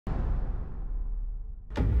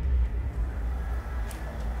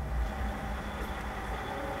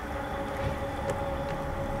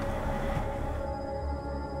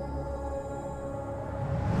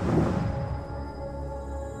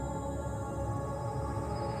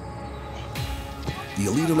The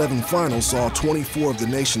Elite 11 final saw 24 of the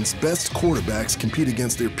nation's best quarterbacks compete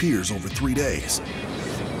against their peers over 3 days.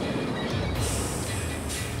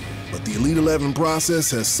 But the Elite 11 process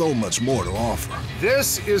has so much more to offer.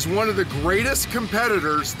 This is one of the greatest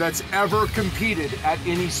competitors that's ever competed at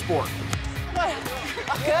any sport.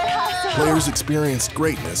 Players experienced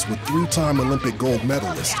greatness with 3-time Olympic gold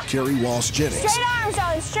medalist Kerry Walsh-Jennings. Straight arms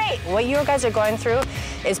on, straight. What you guys are going through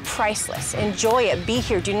is priceless. Enjoy it, be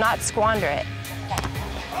here, do not squander it.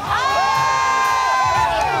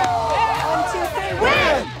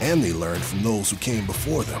 And they learned from those who came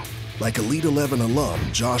before them, like Elite 11 alum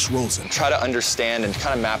Josh Rosen. Try to understand and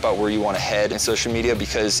kind of map out where you want to head in social media,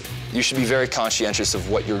 because you should be very conscientious of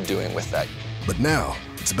what you're doing with that. But now,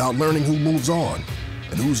 it's about learning who moves on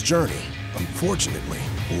and whose journey, unfortunately,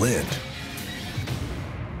 will end.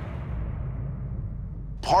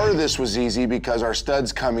 Part of this was easy because our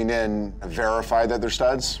studs coming in verified that they're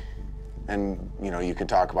studs. And, you know, you could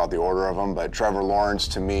talk about the order of them, but Trevor Lawrence,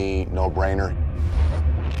 to me, no-brainer.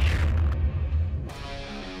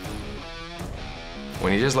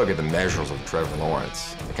 When you just look at the measurables of Trevor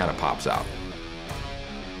Lawrence, it kind of pops out.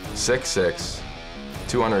 6'6",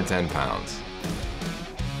 210 pounds.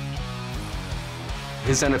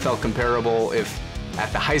 His NFL comparable, if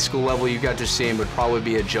at the high school level you got to see him, would probably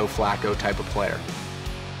be a Joe Flacco type of player.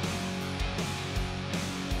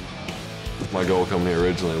 My goal coming here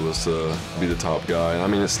originally was to be the top guy. And I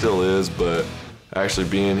mean, it still is, but actually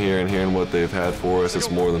being here and hearing what they've had for us,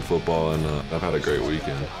 it's more than football, and I've had a great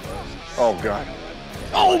weekend. Oh, God.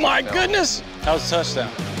 Oh, my goodness! That was a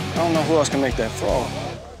touchdown. I don't know who else can make that throw.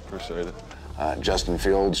 Appreciate it. Justin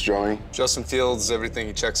Fields, Joey. Justin Fields, everything,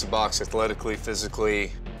 he checks the box athletically,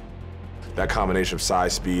 physically. That combination of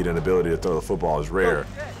size, speed, and ability to throw the football is rare.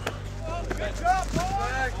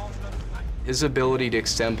 His ability to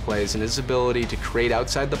extend plays and his ability to create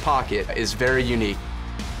outside the pocket is very unique.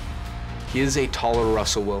 He is a taller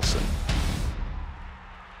Russell Wilson.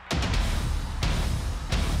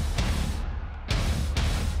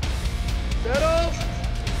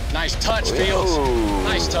 Nice touch, Fields.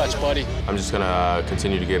 Nice touch, buddy. I'm just gonna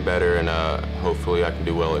continue to get better, and hopefully I can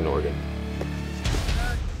do well in Oregon.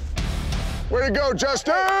 Way to go,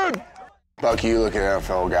 Justin! Bucky, you look at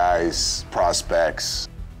NFL guys, prospects.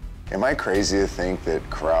 Am I crazy to think that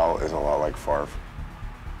Corral is a lot like Favre?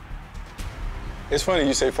 It's funny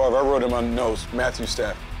you say Favre. I wrote in my notes, Matthew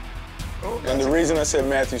Stafford. And the reason I said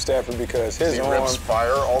Matthew Stafford because his arm rips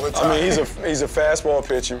fire all the time. I mean, he's a fastball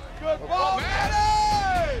pitcher. Good ball, Matty!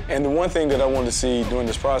 And the one thing that I wanted to see during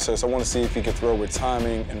this process, I want to see if he could throw with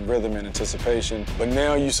timing and rhythm and anticipation. But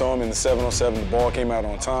now you saw him in the 7-on-7. The ball came out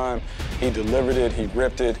on time. He delivered it. He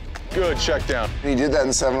ripped it. Good check down. He did that in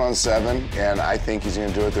 7-on-7, and I think he's going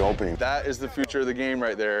to do it at the opening. That is the future of the game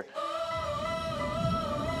right there.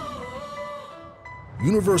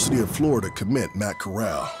 University of Florida commit Matt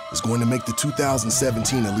Corral is going to make the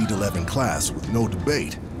 2017 Elite 11 class with no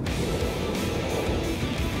debate.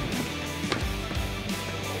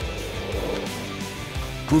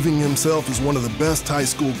 Proving himself as one of the best high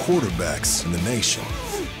school quarterbacks in the nation.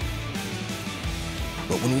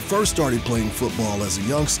 But when he first started playing football as a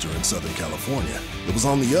youngster in Southern California, it was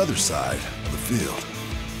on the other side of the field.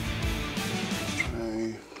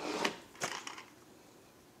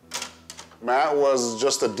 Matt was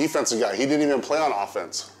just a defensive guy. He didn't even play on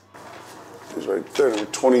offense. He's right there,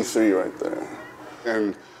 23 right there.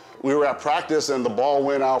 And we were at practice and the ball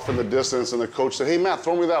went out from the distance and the coach said, "Hey, Matt,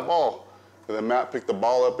 throw me that ball." And then Matt picked the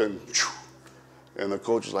ball up and the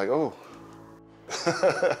coach was like, "Oh,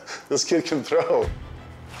 this kid can throw."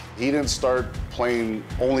 He didn't start playing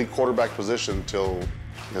only quarterback position until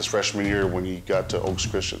his freshman year when he got to Oaks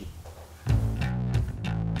Christian.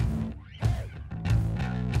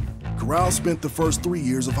 Corral spent the first 3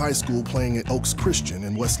 years of high school playing at Oaks Christian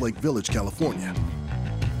in Westlake Village, California.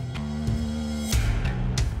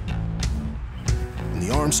 And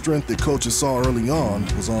the arm strength that coaches saw early on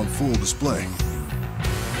was on full display.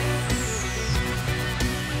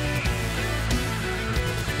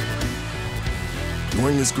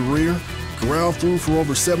 During his career, Corral threw for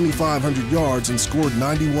over 7,500 yards and scored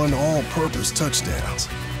 91 all-purpose touchdowns.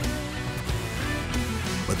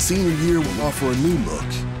 But senior year will offer a new look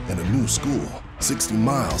and a new school, 60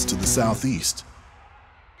 miles to the southeast.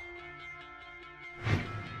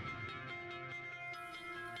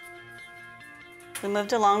 We moved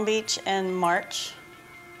to Long Beach in March,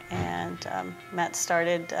 and Matt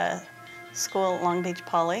started school at Long Beach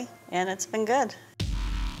Poly, and it's been good.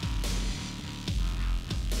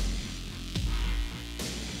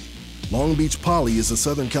 Long Beach Poly is a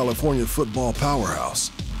Southern California football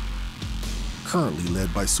powerhouse, currently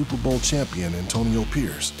led by Super Bowl champion Antonio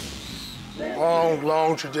Pierce.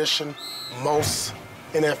 Long tradition. Most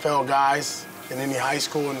NFL guys in any high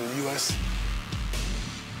school in the U.S.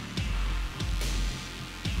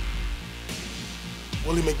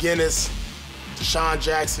 Willie McGinnis, Deshaun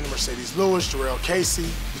Jackson, Mercedes Lewis, Jarrell Casey.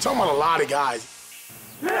 You're talking about a lot of guys.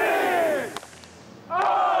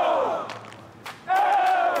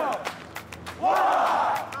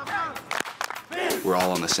 We're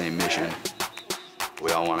all on the same mission.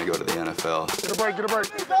 We all want to go to the NFL. Get a break, get a break.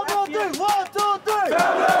 1, 2, 3.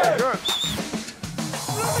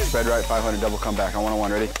 Spread right, 500, double comeback on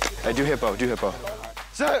 1-on-1, ready? Hey, do hippo, do hippo.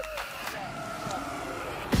 Set.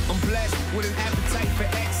 I'm blessed with an appetite for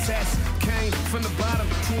excess. Came from the bottom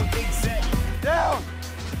to a big set. Down.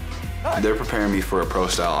 They're preparing me for a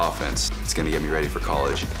pro-style offense. It's going to get me ready for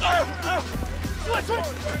college.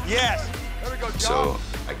 Yes. There we go, John. So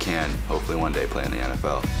I can hopefully one day play in the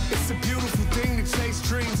NFL. It's a beautiful thing to chase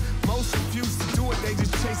dreams. Most refuse to do it, they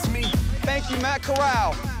just chase me. Thank you, Matt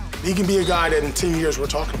Corral. He can be a guy that in 10 years we're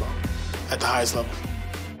talking about at the highest level.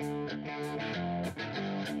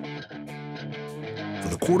 For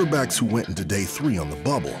the quarterbacks who went into day 3 on the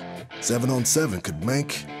bubble, 7-on-7 could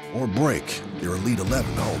make or break their Elite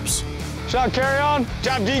 11 hopes. Shot carry on.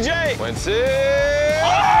 Job, DJ. Quincy.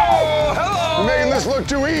 Oh, hello. You're making this look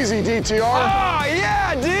too easy, DTR. Oh,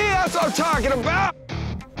 yeah, D. That's what I'm talking about.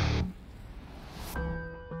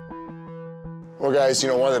 Well, guys, you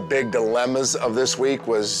know, one of the big dilemmas of this week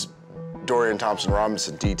was Dorian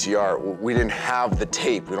Thompson-Robinson, DTR. We didn't have the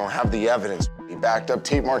tape. We don't have the evidence. He backed up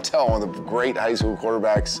Tate Martell, one of the great high school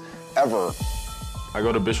quarterbacks ever. I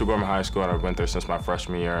go to Bishop Gorman High School, and I've been there since my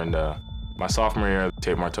freshman year. And my sophomore year,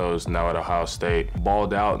 Tate Martell is now at Ohio State.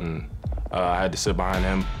 Balled out, and I had to sit behind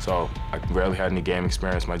him, so I rarely had any game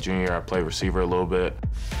experience. My junior year, I played receiver a little bit.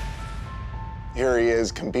 Here he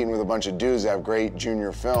is competing with a bunch of dudes that have great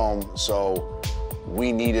junior film, so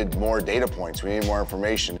we needed more data points. We needed more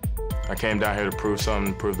information. I came down here to prove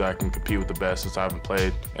something, prove that I can compete with the best since I haven't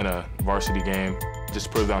played in a varsity game.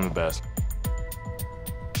 Just prove that I'm the best.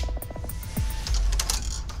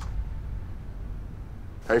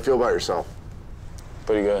 How do you feel about yourself?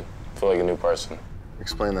 Pretty good. I feel like a new person.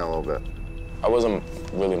 Explain that a little bit. I wasn't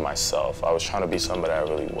really myself. I was trying to be somebody I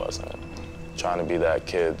really wasn't. Trying to be that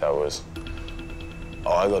kid that was,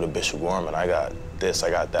 oh, I go to Bishop Gorman, I got this, I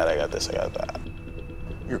got that, I got this, I got that.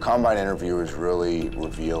 Your combine interview is really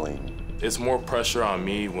revealing. It's more pressure on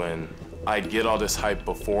me when I get all this hype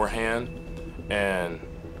beforehand, and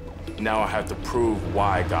now I have to prove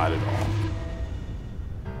why I got it all.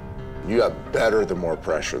 You got better the more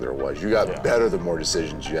pressure there was. You got better the more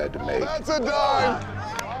decisions you had to make. That's a dime.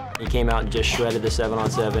 He came out and just shredded the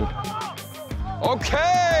 7-on-7.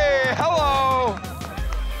 Okay, hello.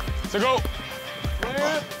 So go.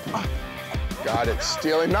 Got it,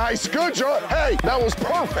 stealing. Nice, good job. Hey, that was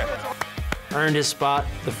perfect. Earned his spot,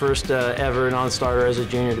 the first ever non-starter as a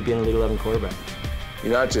junior to be an Elite 11 quarterback.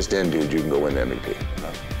 You're not just in, dude. You can go win the MVP.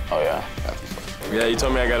 Oh, yeah. Yeah, you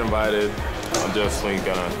told me I got invited. I'm definitely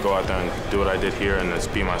gonna go out there and do what I did here and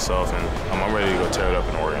just be myself, and I'm ready to go tear it up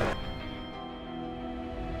in Oregon.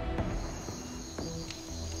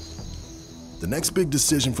 The next big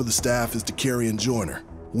decision for the staff is Dakarian Joyner,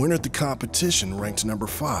 who entered the competition ranked number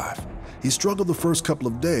 5. He struggled the first couple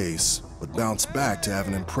of days, but bounced back to have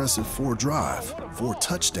an impressive 4-drive,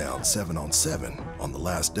 4-touchdown 7-on-7 on the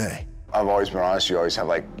last day. I've always been honest, you always have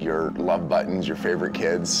like your love buttons, your favorite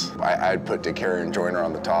kids. I'd put Dakarian Joyner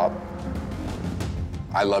on the top.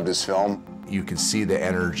 I loved his film. You can see the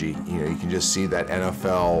energy, you know, you can just see that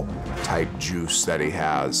NFL type juice that he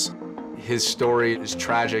has. His story is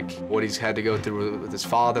tragic, what he's had to go through with his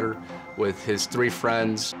father, with his 3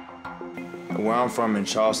 friends. Where I'm from in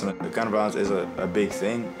Charleston, the gun violence is a big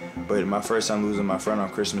thing, but my first time losing my friend on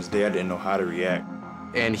Christmas Day, I didn't know how to react.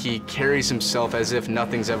 And he carries himself as if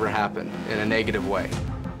nothing's ever happened in a negative way.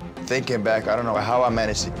 Thinking back, I don't know how I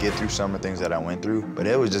managed to get through some of the things that I went through, but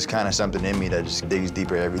it was just kind of something in me that just digs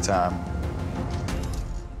deeper every time.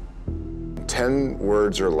 10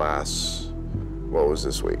 words or less, what was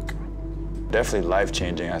this week? Definitely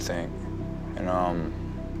life-changing, I think, and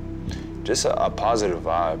just a positive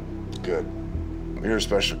vibe. Good. You're a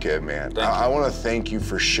special kid, man. I want to thank you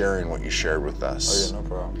for sharing what you shared with us. Oh, yeah, no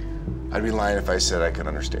problem. I'd be lying if I said I could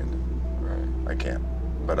understand it. Right. I can't.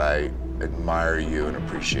 But I admire you and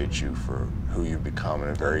appreciate you for who you've become at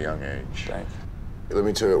a very young age. Thank you. Let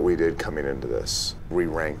me tell you what we did coming into this. We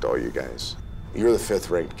ranked all you guys. You're the 5th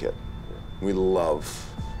ranked kid. We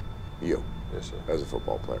love you as a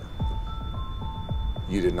football player.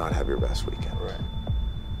 You did not have your best weekend. Right.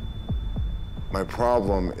 My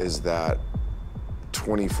problem is that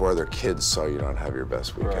 24 other kids saw you not have your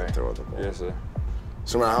best weekend throwing the ball. Yes, sir.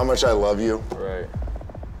 So no matter how much I love you, Right.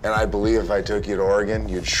 and I believe if I took you to Oregon,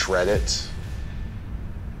 you'd shred it,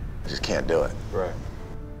 I just can't do it. Right.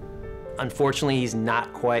 Unfortunately, he's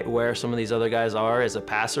not quite where some of these other guys are as a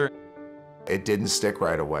passer. It didn't stick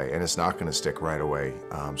right away, and it's not going to stick right away.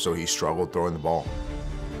 So he struggled throwing the ball.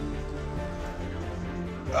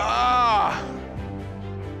 Ah!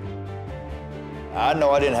 I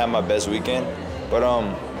know I didn't have my best weekend, but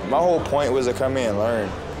my whole point was to come in and learn.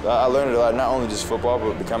 I learned a lot, not only just football,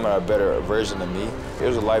 but becoming a better version of me. It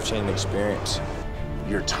was a life-changing experience.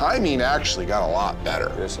 Your timing actually got a lot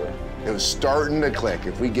better. Yes, sir. It was starting to click.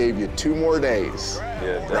 If we gave you 2 more days,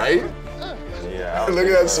 right? Yeah. Look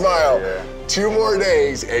at that smile. Yeah. 2 more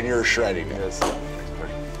days, and you're shredding it. Yes.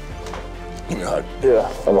 Give me a hug.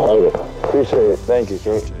 Yeah, I'm a hugger. Appreciate it. Thank you,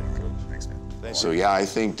 Coach. So yeah, I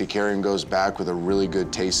think DeCarian goes back with a really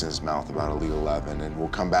good taste in his mouth about Elite 11, and will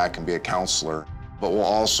come back and be a counselor. But we'll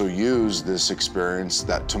also use this experience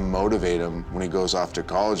to motivate him when he goes off to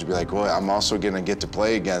college to be like, well, I'm also gonna get to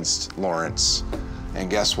play against Lawrence. And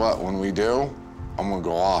guess what, when we do, I'm gonna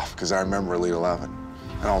go off, because I remember Elite 11.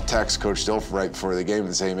 And I'll text Coach Dilfer right before the game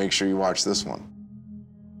and say, make sure you watch this one.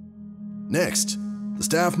 Next, the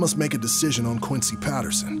staff must make a decision on Quincy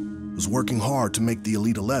Patterson, who's working hard to make the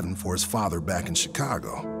Elite 11 for his father back in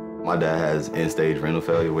Chicago. My dad has end-stage renal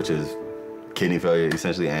failure, which is kidney failure,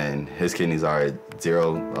 essentially, and his kidneys are at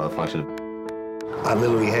 0 function. I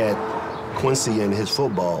literally had Quincy and his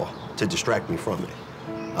football to distract me from it.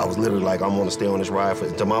 I was literally like, I'm gonna stay on this ride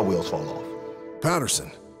until my wheels fall off.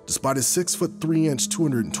 Patterson, despite his 6'3",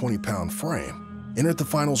 220-pound frame, entered the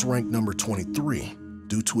finals ranked number 23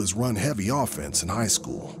 due to his run-heavy offense in high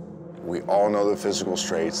school. We all know the physical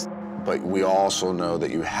traits, but we also know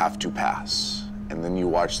that you have to pass. And then you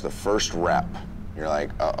watch the first rep, you're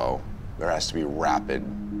like, uh-oh, there has to be rapid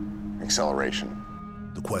acceleration.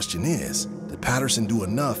 The question is, did Patterson do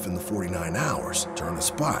enough in the 49 hours to earn a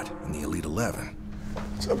spot in the Elite 11?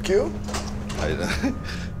 What's up, Q? How you doing?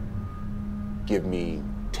 Give me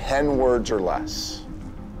 10 words or less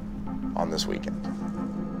on this weekend.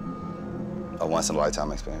 A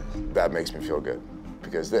once-in-a-lifetime experience. That makes me feel good,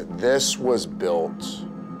 because this was built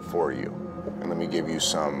for you. And let me give you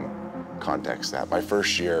some context to that. My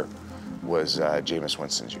first year was Jameis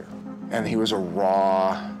Winston's year. And he was a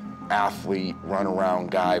raw athlete,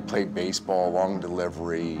 run-around guy, played baseball, long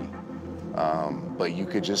delivery, but you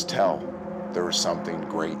could just tell there was something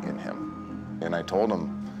great in him. And I told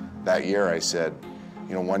him that year, I said,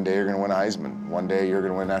 you know, one day you're gonna win a Heisman, one day you're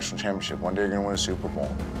gonna win a national championship, one day you're gonna win a Super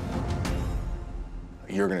Bowl.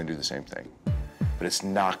 You're gonna do the same thing. But it's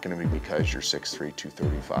not gonna be because you're 6'3",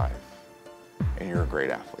 235, and you're a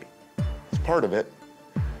great athlete. It's part of it.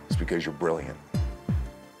 It's because you're brilliant.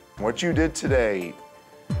 What you did today,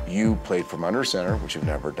 you played from under center, which you've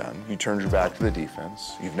never done. You turned your back to the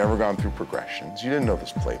defense. You've never gone through progressions. You didn't know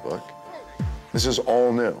this playbook. This is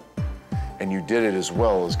all new. And you did it as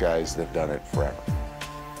well as guys that have done it forever.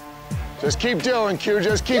 Just keep dealing, Q,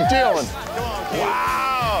 just keep dealing.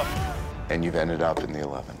 Wow! And you've ended up in the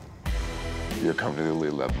 11. You're coming to the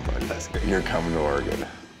Elite 11, buddy. You're coming to Oregon.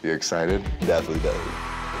 You excited? Definitely.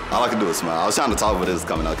 All I can do is smile. I was trying to talk, but it was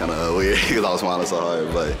coming out kind of weird because I was smiling so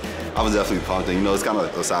hard. But I was definitely pumped. And, you know, it's kind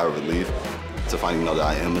of a sigh of relief to find, you know, that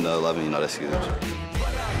I am in the 11. You know, that's huge.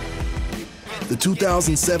 The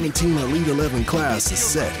 2017 Elite 11 class is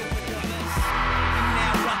set.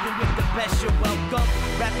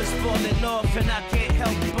 Rappers falling off and I can't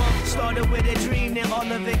help bump. Started with a dream, then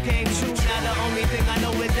all of it came true. Now the only thing I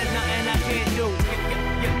know is there's nothing I can't do.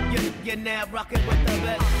 You're now rocking with the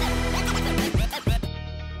best.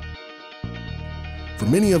 For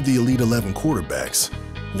many of the Elite 11 quarterbacks,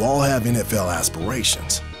 who all have NFL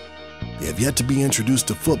aspirations, they have yet to be introduced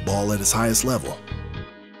to football at its highest level.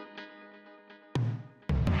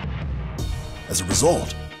 As a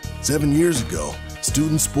result, 7 years ago,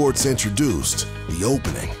 Student Sports introduced The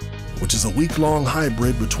Opening, which is a week-long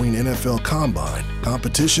hybrid between NFL Combine,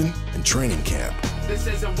 competition, and training camp. This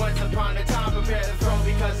isn't once upon a time, prepare the throne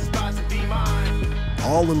because it's about to be mine.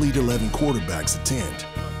 All Elite 11 quarterbacks attend,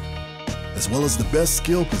 as well as the best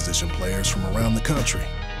skill position players from around the country.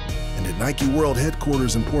 And at Nike World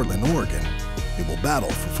headquarters in Portland, Oregon, they will battle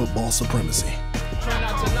for football supremacy. Try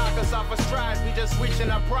not to knock us off our stride, we just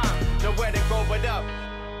reaching our prime. Nowhere to go but up,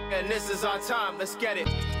 and this is our time, let's get it.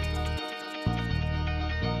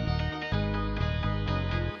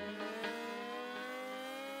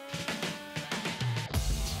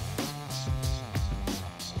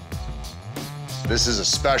 This is a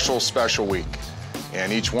special, special week,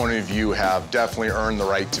 and each one of you have definitely earned the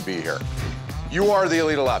right to be here. You are the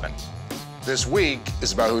Elite 11. This week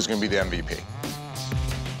is about who's going to be the MVP.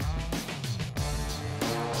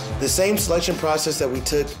 The same selection process that we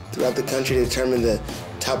took throughout the country to determine the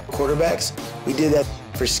top quarterbacks, we did that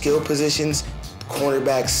for skill positions,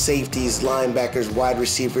 cornerbacks, safeties, linebackers, wide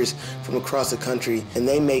receivers from across the country, and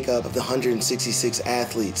they make up of the 166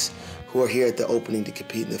 athletes who are here at the opening to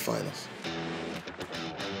compete in the finals.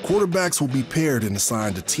 Quarterbacks will be paired and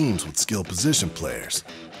assigned to teams with skill position players.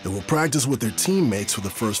 They will practice with their teammates for the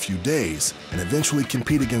first few days and eventually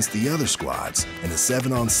compete against the other squads in a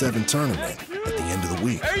 7-on-7 tournament at the end of the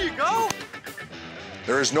week. There you go.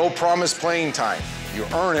 There is no promised playing time. You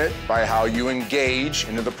earn it by how you engage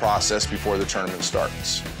into the process before the tournament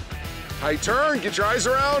starts. High turn, get your eyes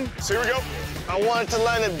around. So here we go. I want it to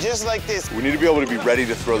line up just like this. We need to be able to be ready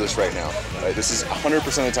to throw this right now. Right? This is 100%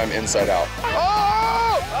 of the time inside out.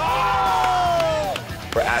 Oh! Oh!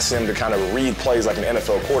 We're asking them to kind of read plays like an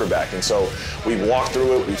NFL quarterback. And so we've walked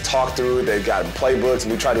through it, we've talked through it, they've got playbooks,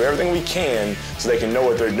 and we try to do everything we can so they can know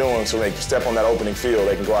what they're doing, so when they step on that opening field,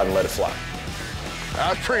 they can go out and let it fly.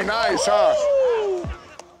 That's pretty nice, huh?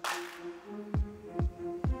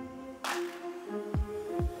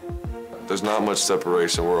 There's not much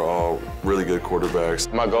separation. We're all really good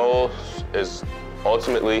quarterbacks. My goal is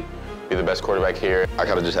ultimately be the best quarterback here. I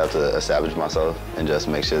kind of just have to establish myself and just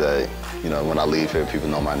make sure that, you know, when I leave here, people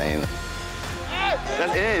know my name.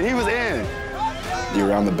 That's in. He was in. You're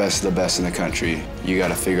around the best of the best in the country. You got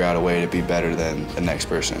to figure out a way to be better than the next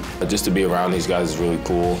person. Just to be around these guys is really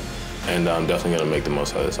cool, and I'm definitely going to make the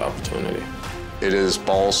most out of this opportunity. It is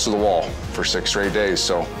balls to the wall for 6 straight days,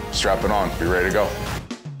 so strap it on. Be ready to go.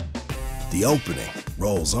 The opening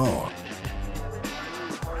rolls on.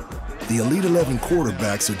 The Elite 11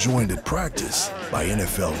 quarterbacks are joined at practice by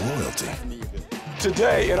NFL royalty.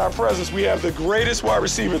 Today, in our presence, we have the greatest wide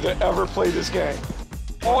receiver that ever played this game.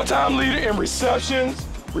 All-time leader in receptions,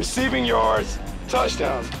 receiving yards,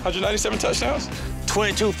 touchdowns. 197 touchdowns?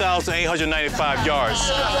 22,895 yards.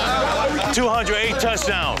 208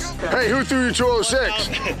 touchdowns. Hey, who threw you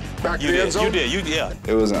 206? Back to the end zone? You did, yeah.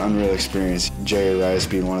 It was an unreal experience. Jerry Rice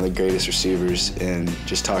being one of the greatest receivers and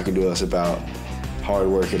just talking to us about hard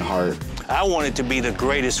work and heart. I wanted to be the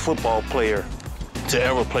greatest football player to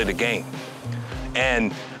ever play the game.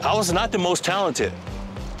 And I was not the most talented.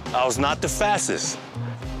 I was not the fastest.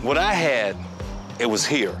 What I had, it was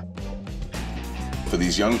here. For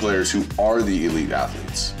these young players who are the elite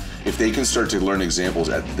athletes, if they can start to learn examples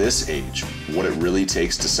at this age, what it really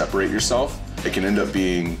takes to separate yourself, it can end up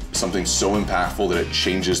being something so impactful that it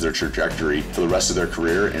changes their trajectory for the rest of their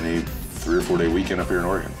career in a 3 or 4 day weekend up here in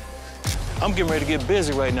Oregon. I'm getting ready to get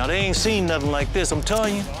busy right now. They ain't seen nothing like this, I'm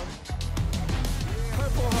telling you.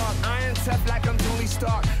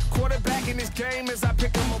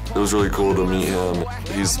 It was really cool to meet him.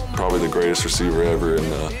 He's probably the greatest receiver ever, and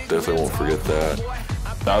definitely won't forget that.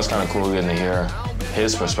 That was kind of cool getting to hear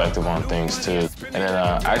his perspective on things, too. And then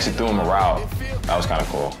I actually threw him a route. That was kind of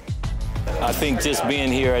cool. I think just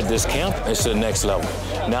being here at this camp is the next level.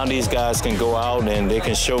 Now these guys can go out and they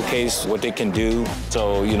can showcase what they can do.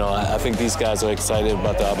 So, you know, I think these guys are excited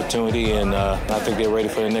about the opportunity, and I think they're ready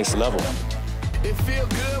for the next level. It feel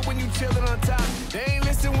good when you chillin' on top. They ain't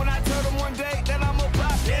listen when I told them one day that I'm a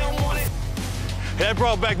pop. They don't want it. That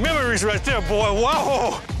brought back memories right there, boy.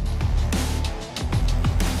 Wow.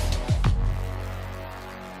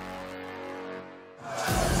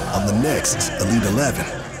 On the next Elite 11,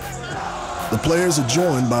 the players are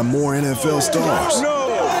joined by more NFL stars.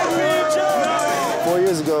 4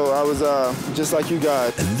 years ago, I was just like you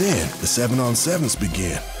guys. And then the 7-on-7s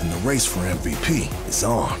begin, and the race for MVP is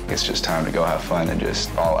on. It's just time to go have fun and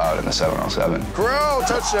just all out in the 7-on-7. Corral,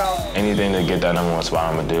 touchdown. Anything to get that #1 spot,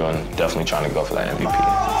 I'm going to do, and definitely trying to go for that MVP.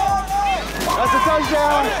 That's a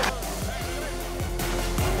touchdown.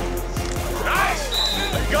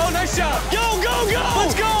 Nice. Go, nice shot. Go, go, go.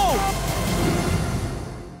 Let's go.